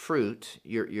produce fruit,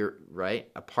 you're right,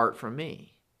 apart from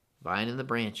me. Vine in the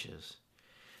branches.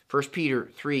 1 Peter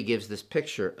 3 gives this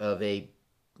picture of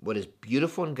what is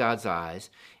beautiful in God's eyes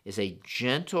is a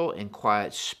gentle and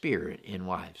quiet spirit in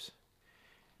wives.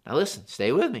 Now listen,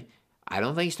 stay with me. I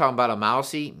don't think he's talking about a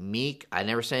mousy, meek, I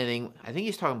never say anything. I think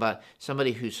he's talking about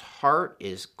somebody whose heart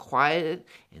is quieted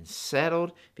and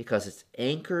settled because it's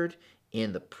anchored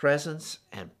in the presence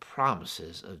and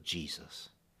promises of Jesus.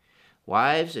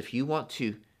 Wives, if you want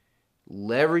to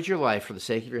leverage your life for the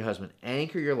sake of your husband,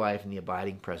 anchor your life in the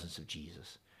abiding presence of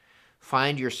Jesus.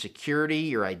 Find your security,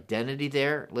 your identity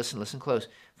there. Listen close.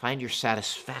 Find your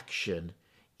satisfaction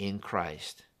in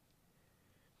Christ.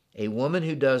 A woman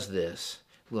who does this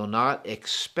will not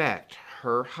expect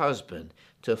her husband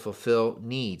to fulfill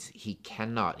needs he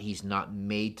cannot. He's not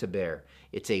made to bear.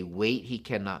 It's a weight he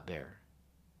cannot bear.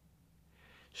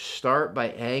 Start by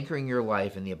anchoring your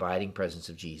life in the abiding presence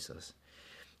of Jesus.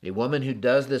 A woman who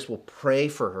does this will pray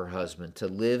for her husband to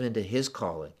live into his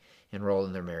calling and role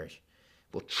in their marriage.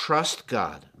 Will trust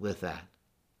God with that.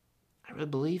 I really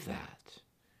believe that.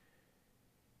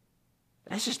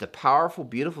 That's just a powerful,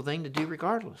 beautiful thing to do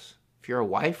regardless, if you're a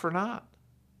wife or not.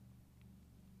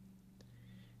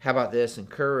 How about this?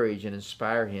 Encourage and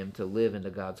inspire him to live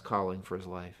into God's calling for his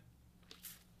life.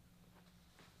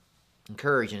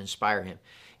 Encourage and inspire him.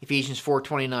 Ephesians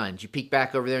 4:29. Did you peek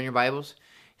back over there in your Bibles?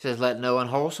 It says, let no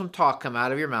unwholesome talk come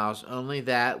out of your mouths, only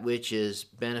that which is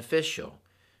beneficial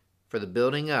for the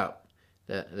building up,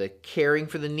 the caring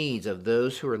for the needs of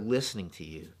those who are listening to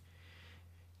you.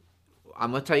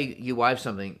 I'm going to tell you wives,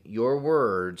 something. Your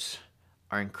words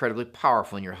are incredibly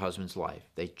powerful in your husband's life.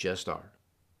 They just are.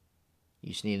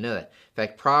 You just need to know that. In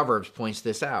fact, Proverbs points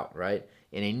this out, right?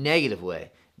 In a negative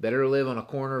way. Better to live on a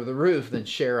corner of the roof than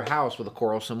share a house with a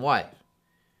quarrelsome wife.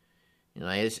 You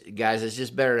know, guys, it's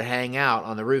just better to hang out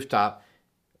on the rooftop.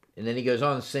 And then he goes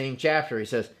on the same chapter. He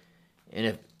says,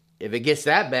 and if it gets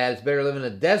that bad, it's better to live in a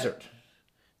desert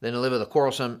than to live with a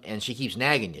quarrelsome, and she keeps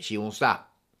nagging you. She won't stop.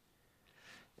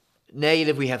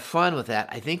 Negative, we have fun with that.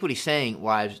 I think what he's saying,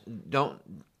 wives, we're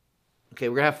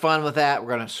going to have fun with that.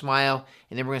 We're going to smile.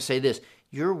 And then we're going to say this,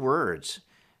 your words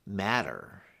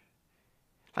matter.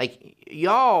 Like,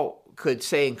 y'all could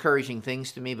say encouraging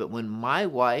things to me, but when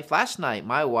last night,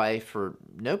 my wife, for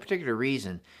no particular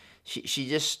reason, she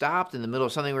just stopped in the middle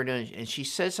of something we were doing, and she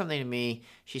said something to me.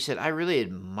 She said, I really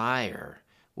admire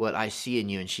what I see in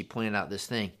you, and she pointed out this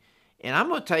thing. And I'm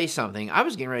going to tell you something. I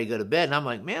was getting ready to go to bed, and I'm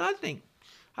like, man, I think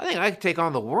I could take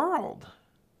on the world.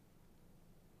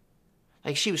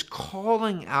 Like, she was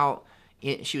calling out,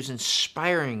 she was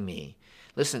inspiring me.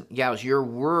 Listen, gals, your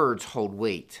words hold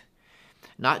weight.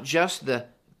 Not just the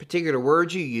particular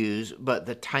words you use, but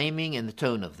the timing and the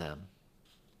tone of them.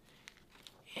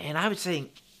 And I would say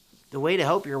the way to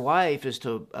help your wife is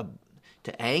to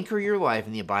anchor your life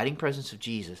in the abiding presence of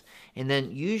Jesus, and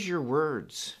then use your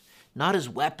words, not as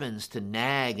weapons to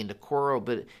nag and to quarrel,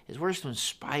 but as words to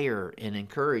inspire and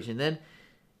encourage. And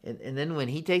then when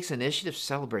he takes initiative,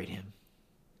 celebrate him.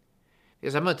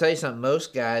 Because I'm going to tell you something,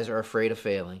 most guys are afraid of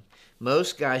failing.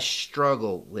 Most guys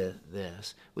struggle with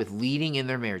this, with leading in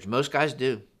their marriage. Most guys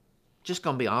do. Just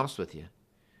going to be honest with you.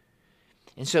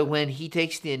 And so when he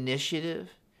takes the initiative,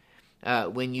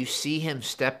 when you see him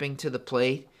stepping to the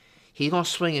plate, he's going to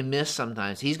swing and miss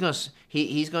sometimes. He's going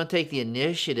to take the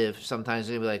initiative sometimes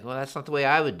and be like, well, that's not the way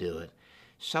I would do it.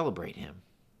 Celebrate him.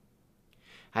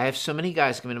 I have so many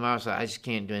guys come into my house, I just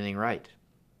can't do anything right.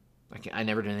 I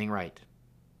never do anything right.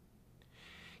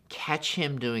 Catch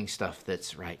him doing stuff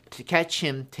that's right. To catch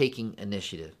him taking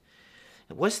initiative.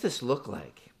 What's this look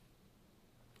like?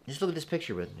 Just look at this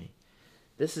picture with me.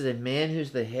 This is a man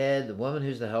who's the head, the woman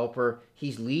who's the helper.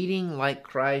 He's leading like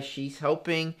Christ. She's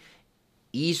helping,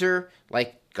 ease her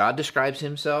like God describes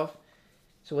himself.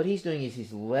 So what he's doing is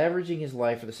he's leveraging his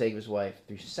life for the sake of his wife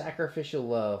through sacrificial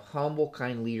love, humble,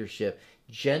 kind leadership,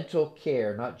 gentle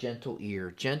care, not gentle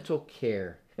ear, gentle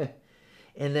care.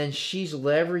 And then she's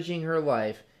leveraging her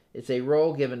life. It's a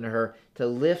role given to her to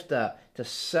lift up, to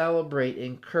celebrate,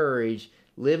 encourage,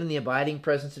 live in the abiding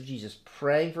presence of Jesus,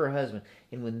 praying for her husband.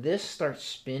 And when this starts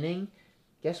spinning,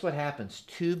 guess what happens?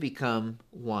 Two become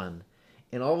one.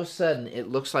 And all of a sudden, it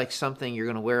looks like something you're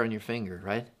going to wear on your finger,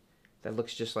 right? That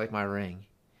looks just like my ring.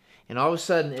 And all of a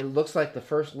sudden, it looks like the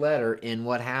first letter in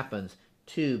what happens.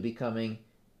 Two becoming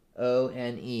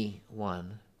O-N-E,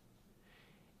 one.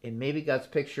 And maybe God's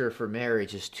picture for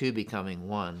marriage is two becoming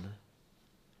one.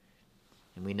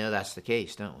 And we know that's the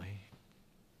case, don't we?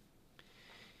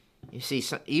 You see,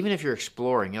 even if you're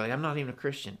exploring, you're like, I'm not even a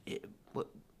Christian.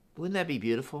 Wouldn't that be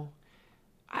beautiful?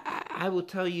 I will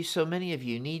tell you, so many of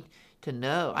you need to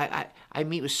know. I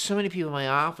meet with so many people in my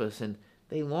office, and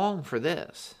they long for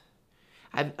this.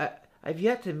 I've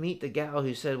yet to meet the gal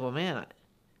who said, well, man,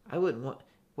 I wouldn't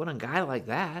want a guy like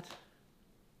that.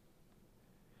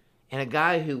 And a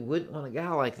guy who wouldn't want a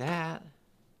gal like that.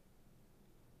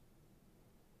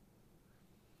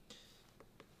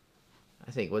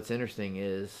 I think what's interesting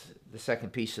is the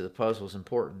second piece of the puzzle is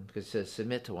important because it says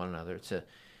submit to one another. It's an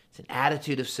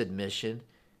attitude of submission,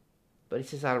 but he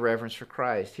says out of reverence for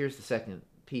Christ. Here's the second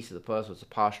piece of the puzzle. It's a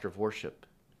posture of worship.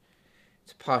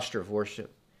 It's a posture of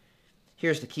worship.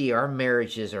 Here's the key. Our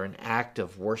marriages are an act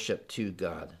of worship to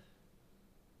God.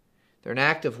 They're an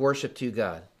act of worship to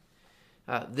God.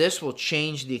 This will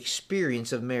change the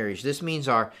experience of marriage. This means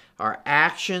our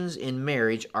actions in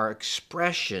marriage are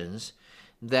expressions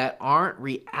that aren't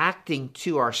reacting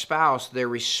to our spouse, they're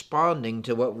responding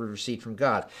to what we received from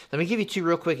God. Let me give you two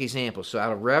real quick examples. So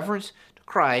out of reverence to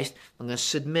Christ, I'm going to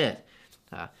submit.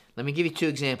 Let me give you two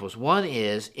examples. One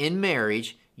is, in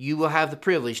marriage, you will have the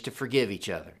privilege to forgive each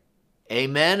other.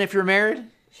 Amen if you're married?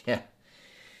 Yeah.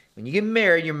 When you get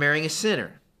married, you're marrying a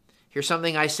sinner. Here's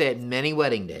something I say at many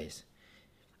wedding days.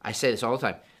 I say this all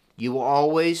the time. You will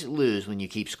always lose when you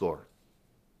keep score.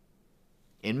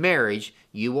 In marriage,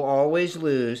 you will always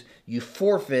lose. You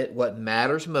forfeit what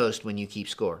matters most when you keep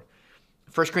score.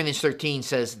 1 Corinthians 13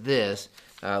 says this,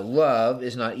 love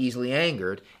is not easily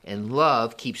angered, and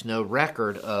love keeps no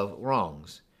record of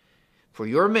wrongs. For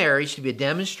your marriage to be a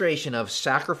demonstration of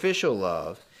sacrificial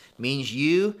love means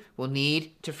you will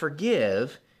need to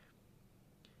forgive,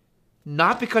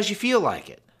 not because you feel like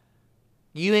it.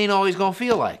 You ain't always going to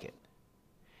feel like it.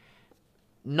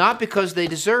 Not because they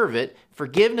deserve it.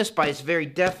 Forgiveness, by its very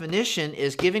definition,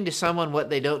 is giving to someone what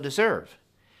they don't deserve.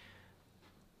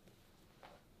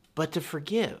 But to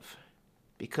forgive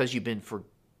because you've been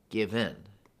forgiven,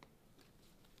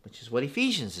 which is what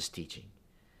Ephesians is teaching.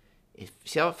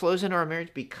 See how it flows into our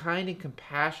marriage? Be kind and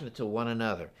compassionate to one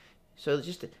another. So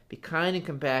just be kind and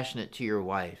compassionate to your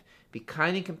wife. Be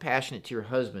kind and compassionate to your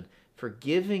husband.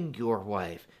 Forgiving your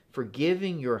wife.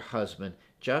 Forgiving your husband.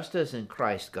 Just as in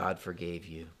Christ God forgave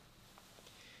you.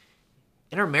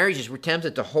 In our marriages, we're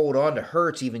tempted to hold on to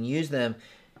hurts, even use them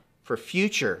for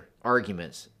future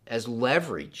arguments as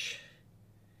leverage.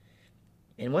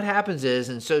 And what happens is,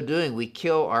 in so doing, we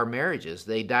kill our marriages.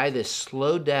 They die this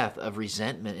slow death of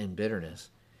resentment and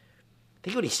bitterness. I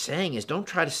think what he's saying is don't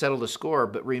try to settle the score,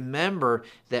 but remember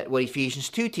that what Ephesians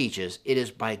 2 teaches, it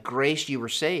is by grace you were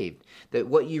saved. That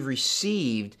what you've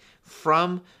received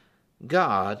from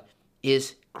God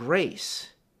is grace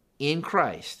in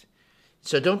Christ.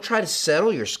 So don't try to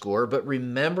settle your score, but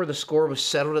remember the score was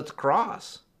settled at the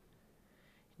cross.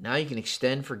 Now you can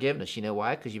extend forgiveness. You know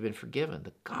why? Because you've been forgiven.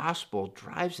 The gospel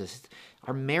drives us.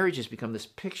 Our marriage has become this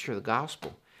picture of the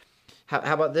gospel. How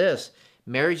about this?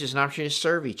 Marriage is an opportunity to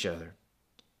serve each other.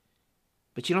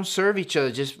 But you don't serve each other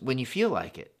just when you feel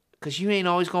like it, because you ain't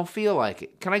always going to feel like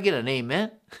it. Can I get an amen?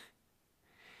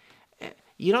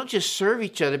 You don't just serve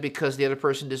each other because the other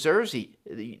person deserves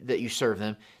that you serve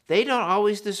them. They don't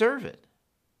always deserve it.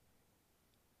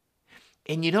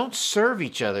 And you don't serve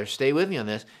each other, stay with me on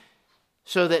this,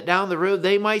 so that down the road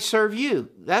they might serve you.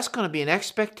 That's going to be an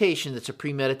expectation that's a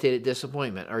premeditated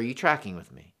disappointment. Are you tracking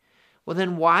with me? Well,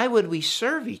 then why would we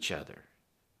serve each other?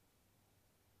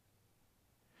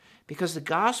 Because the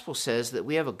gospel says that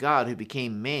we have a God who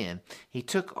became man. He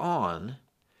took on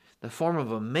the form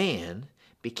of a man,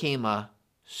 became a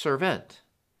servant.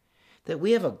 That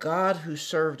we have a God who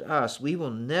served us. We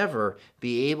will never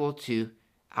be able to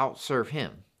outserve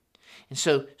him. And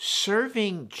so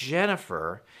serving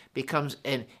Jennifer becomes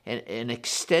an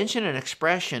extension, an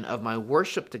expression of my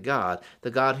worship to God,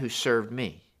 the God who served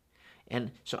me.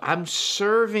 And so I'm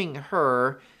serving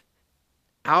her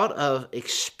out of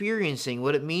experiencing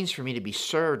what it means for me to be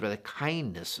served by the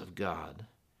kindness of God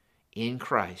in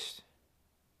Christ.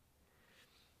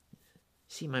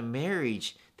 See, my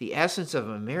marriage, the essence of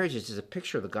my marriage is a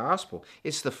picture of the gospel.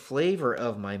 It's the flavor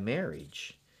of my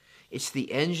marriage. It's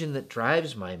the engine that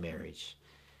drives my marriage.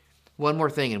 One more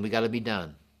thing, and we got to be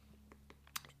done.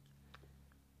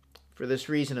 For this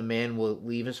reason, a man will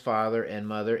leave his father and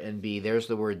mother and be, there's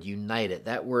the word, united.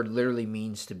 That word literally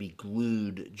means to be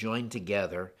glued, joined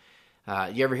together.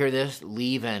 You ever hear this?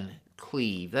 Leave and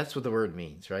cleave. That's what the word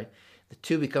means, right? The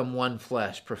two become one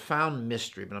flesh. Profound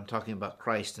mystery, but I'm talking about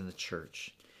Christ and the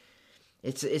church.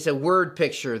 It's a word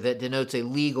picture that denotes a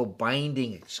legal,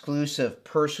 binding, exclusive,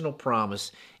 personal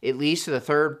promise. It leads to the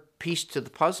third piece to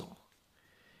the puzzle.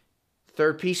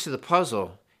 Third piece of the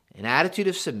puzzle, an attitude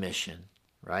of submission,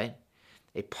 right?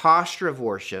 A posture of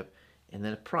worship, and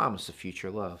then a promise of future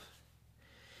love.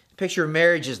 The picture of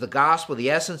marriage is the gospel.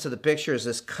 The essence of the picture is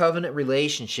this covenant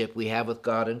relationship we have with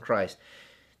God in Christ.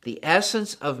 The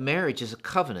essence of marriage is a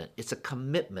covenant. It's a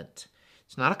commitment.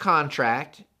 It's not a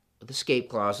contract with escape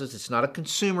clauses. It's not a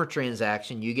consumer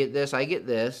transaction. You get this, I get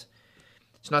this.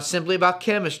 It's not simply about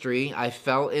chemistry. I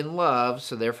fell in love,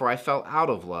 so therefore I fell out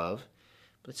of love.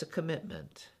 But it's a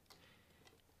commitment.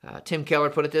 Tim Keller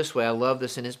put it this way. I love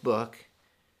this in his book.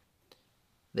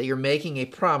 That you're making a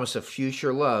promise of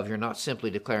future love. You're not simply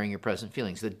declaring your present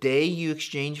feelings. The day you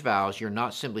exchange vows, you're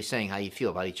not simply saying how you feel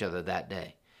about each other that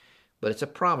day. But it's a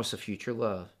promise of future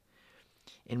love.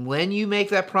 And when you make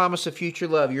that promise of future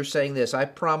love, you're saying this, I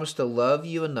promise to love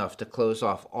you enough to close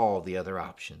off all the other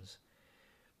options.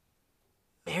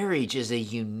 Marriage is a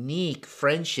unique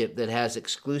friendship that has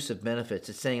exclusive benefits.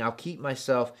 It's saying, I'll keep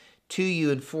myself to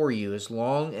you and for you as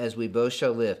long as we both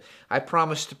shall live. I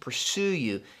promise to pursue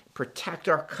you, protect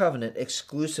our covenant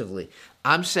exclusively.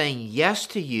 I'm saying yes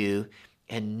to you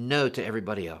and no to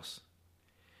everybody else.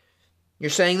 You're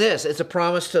saying this, it's a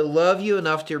promise to love you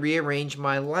enough to rearrange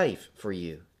my life for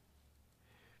you.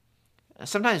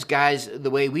 Sometimes, guys,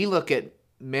 the way we look at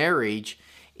marriage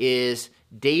is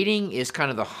dating is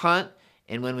kind of the hunt,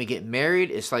 and when we get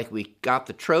married, it's like we got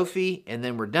the trophy and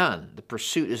then we're done. The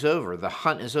pursuit is over. The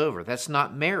hunt is over. That's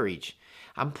not marriage.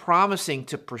 I'm promising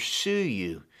to pursue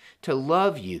you, to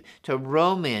love you, to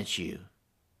romance you.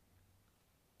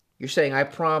 You're saying, I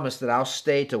promise that I'll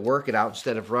stay to work it out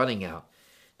instead of running out.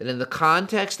 That in the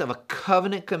context of a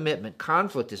covenant commitment,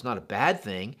 conflict is not a bad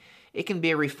thing. It can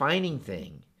be a refining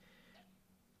thing.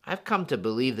 I've come to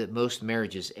believe that most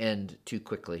marriages end too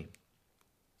quickly.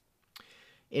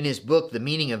 In his book, The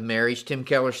Meaning of Marriage, Tim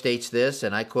Keller states this,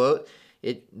 and I quote,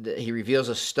 he reveals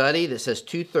a study that says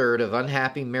 2/3 of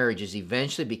unhappy marriages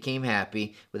eventually became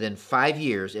happy within 5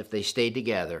 years if they stayed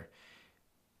together.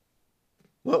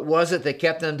 What was it that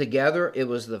kept them together? It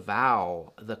was the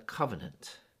vow, the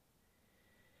covenant.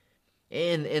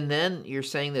 And then you're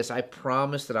saying this, I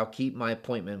promise that I'll keep my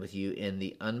appointment with you in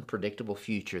the unpredictable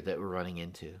future that we're running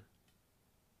into.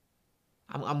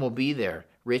 I'm going to be there,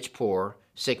 rich, poor,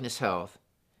 sickness, health,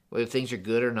 whether things are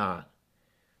good or not.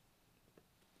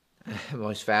 I'm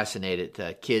always fascinated.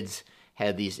 Kids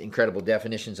had these incredible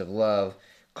definitions of love.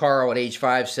 Carl at age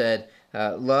 5 said,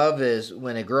 love is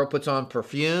when a girl puts on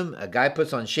perfume, a guy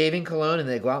puts on shaving cologne, and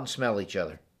they go out and smell each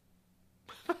other.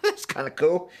 That's kind of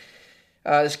cool.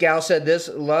 This gal said this: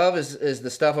 love is the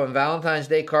stuff on Valentine's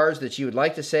Day cards that you would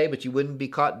like to say, but you wouldn't be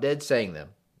caught dead saying them.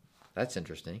 That's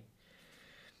interesting.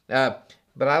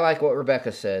 But I like what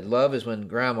Rebecca said. Love is when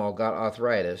Grandma got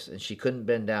arthritis and she couldn't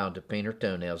bend down to paint her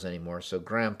toenails anymore, so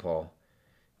Grandpa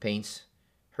paints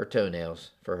her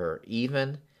toenails for her,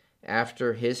 even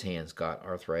after his hands got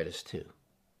arthritis too.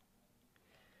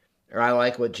 Or I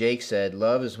like what Jake said.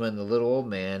 Love is when the little old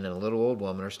man and the little old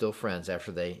woman are still friends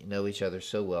after they know each other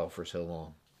so well for so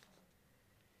long.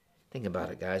 Think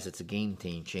about it, guys. It's a game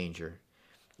changer.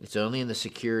 It's only in the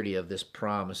security of this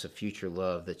promise of future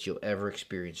love that you'll ever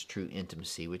experience true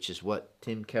intimacy, which is what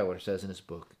Tim Keller says in his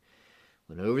book.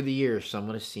 When over the years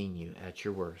someone has seen you at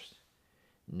your worst,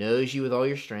 knows you with all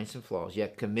your strengths and flaws,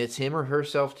 yet commits him or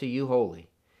herself to you wholly,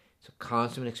 it's a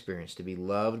consummate experience. To be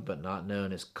loved but not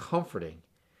known is comforting,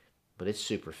 but it's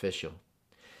superficial.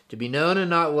 To be known and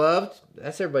not loved,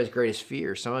 that's everybody's greatest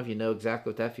fear. Some of you know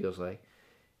exactly what that feels like.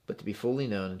 But to be fully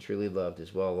known and truly loved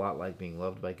is, well, a lot like being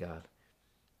loved by God.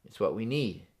 It's what we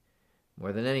need.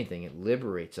 More than anything, it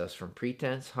liberates us from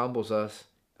pretense, humbles us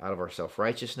out of our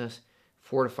self-righteousness,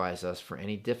 fortifies us for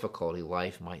any difficulty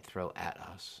life might throw at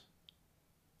us.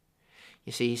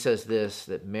 You see, he says this,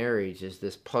 that marriage is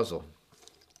this puzzle.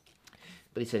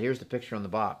 But he said, here's the picture on the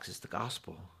box. It's the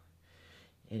gospel.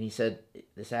 And he said,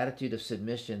 this attitude of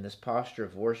submission, this posture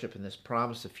of worship, and this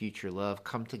promise of future love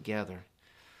come together.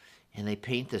 And they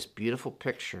paint this beautiful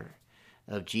picture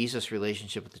of Jesus'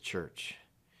 relationship with the church,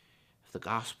 of the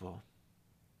gospel.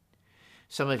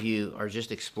 Some of you are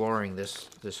just exploring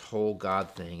this whole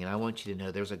God thing, and I want you to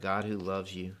know there's a God who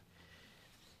loves you.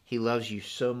 He loves you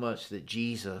so much that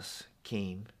Jesus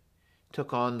came,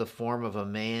 took on the form of a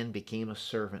man, became a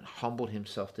servant, humbled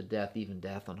himself to death, even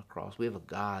death on a cross. We have a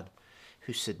God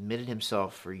who submitted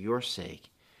himself for your sake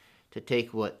to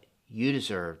take what you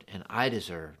deserved and I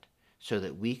deserved so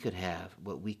that we could have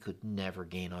what we could never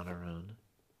gain on our own.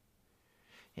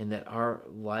 And that our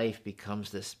life becomes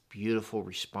this beautiful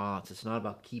response. It's not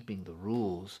about keeping the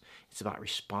rules. It's about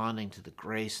responding to the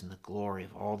grace and the glory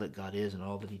of all that God is and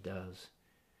all that he does.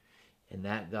 And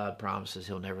that God promises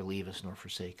he'll never leave us nor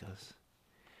forsake us.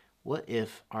 What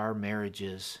if our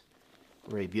marriages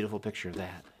were a beautiful picture of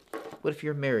that? What if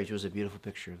your marriage was a beautiful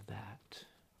picture of that?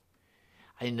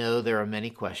 I know there are many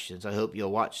questions. I hope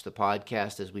you'll watch the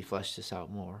podcast as we flesh this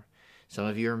out more. Some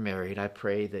of you are married. I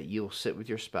pray that you'll sit with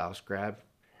your spouse, grab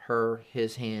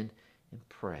his hand, and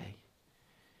pray.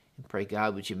 And pray,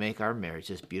 God, would you make our marriage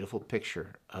this beautiful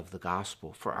picture of the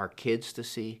gospel for our kids to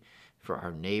see, for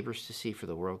our neighbors to see, for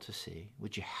the world to see.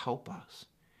 Would you help us?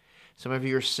 Some of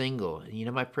you are single. And you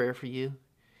know my prayer for you?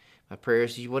 My prayer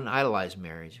is that you wouldn't idolize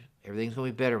marriage. Everything's going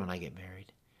to be better when I get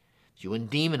married. That you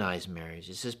wouldn't demonize marriage.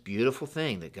 It's this beautiful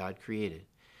thing that God created.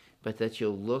 But that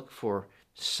you'll look for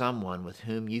someone with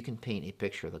whom you can paint a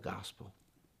picture of the gospel.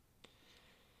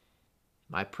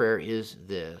 My prayer is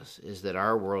this, is that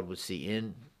our world would see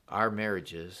in our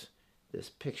marriages this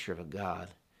picture of a God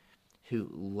who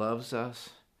loves us,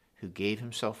 who gave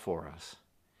himself for us,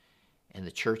 and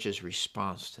the church's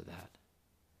response to that.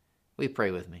 Will you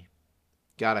pray with me?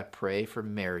 God, I pray for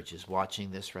marriages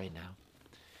watching this right now.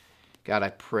 God,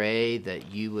 I pray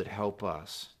that you would help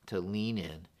us to lean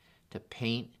in, to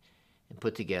paint and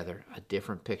put together a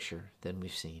different picture than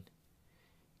we've seen.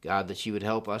 God, that you would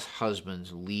help us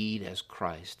husbands lead as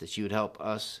Christ, that you would help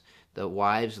us, the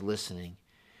wives listening,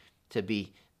 to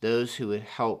be those who would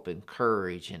help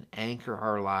encourage and anchor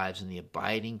our lives in the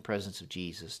abiding presence of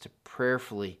Jesus, to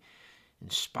prayerfully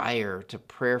inspire, to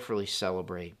prayerfully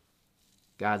celebrate.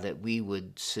 God, that we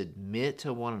would submit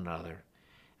to one another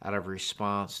out of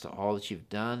response to all that you've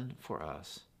done for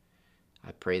us.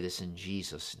 I pray this in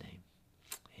Jesus' name.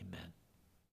 Amen.